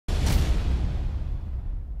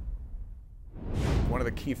one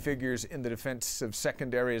of the key figures in the defensive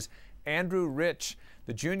secondary is Andrew Rich.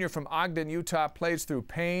 The junior from Ogden, Utah, plays through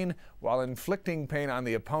pain while inflicting pain on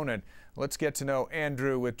the opponent. Let's get to know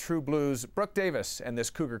Andrew with True Blue's Brooke Davis and this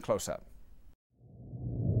Cougar close-up.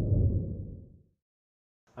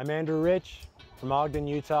 I'm Andrew Rich from Ogden,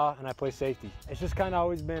 Utah, and I play safety. It's just kind of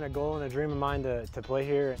always been a goal and a dream of mine to play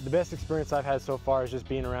here. The best experience I've had so far is just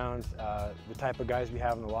being around the type of guys we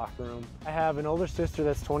have in the locker room. I have an older sister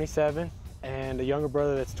that's 27 and a younger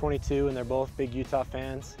brother that's 22, and they're both big Utah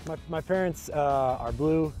fans. My parents are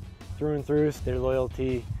blue through and through. Their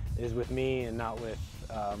loyalty is with me and not with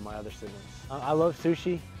my other siblings. I love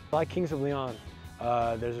sushi. I like Kings of Leon.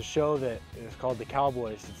 There's a show that is called The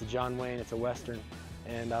Cowboys. It's a John Wayne, it's a Western.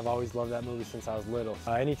 And I've always loved that movie since I was little.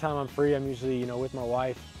 Anytime I'm free, I'm usually, with my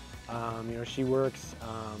wife. She works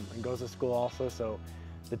and goes to school also, so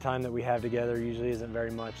the time that we have together usually isn't very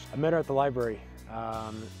much. I met her at the library,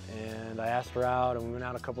 and I asked her out, and we went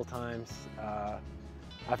out a couple times.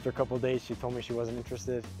 After a couple days, she told me she wasn't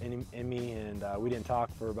interested in me, and we didn't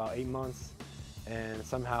talk for about 8 months. And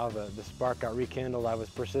somehow the spark got rekindled. I was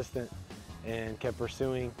persistent and kept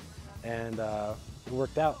pursuing, and it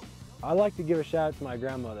worked out. I'd like to give a shout out to my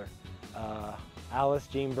grandmother, Alice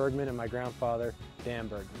Jean Bergman, and my grandfather, Dan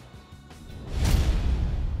Bergman.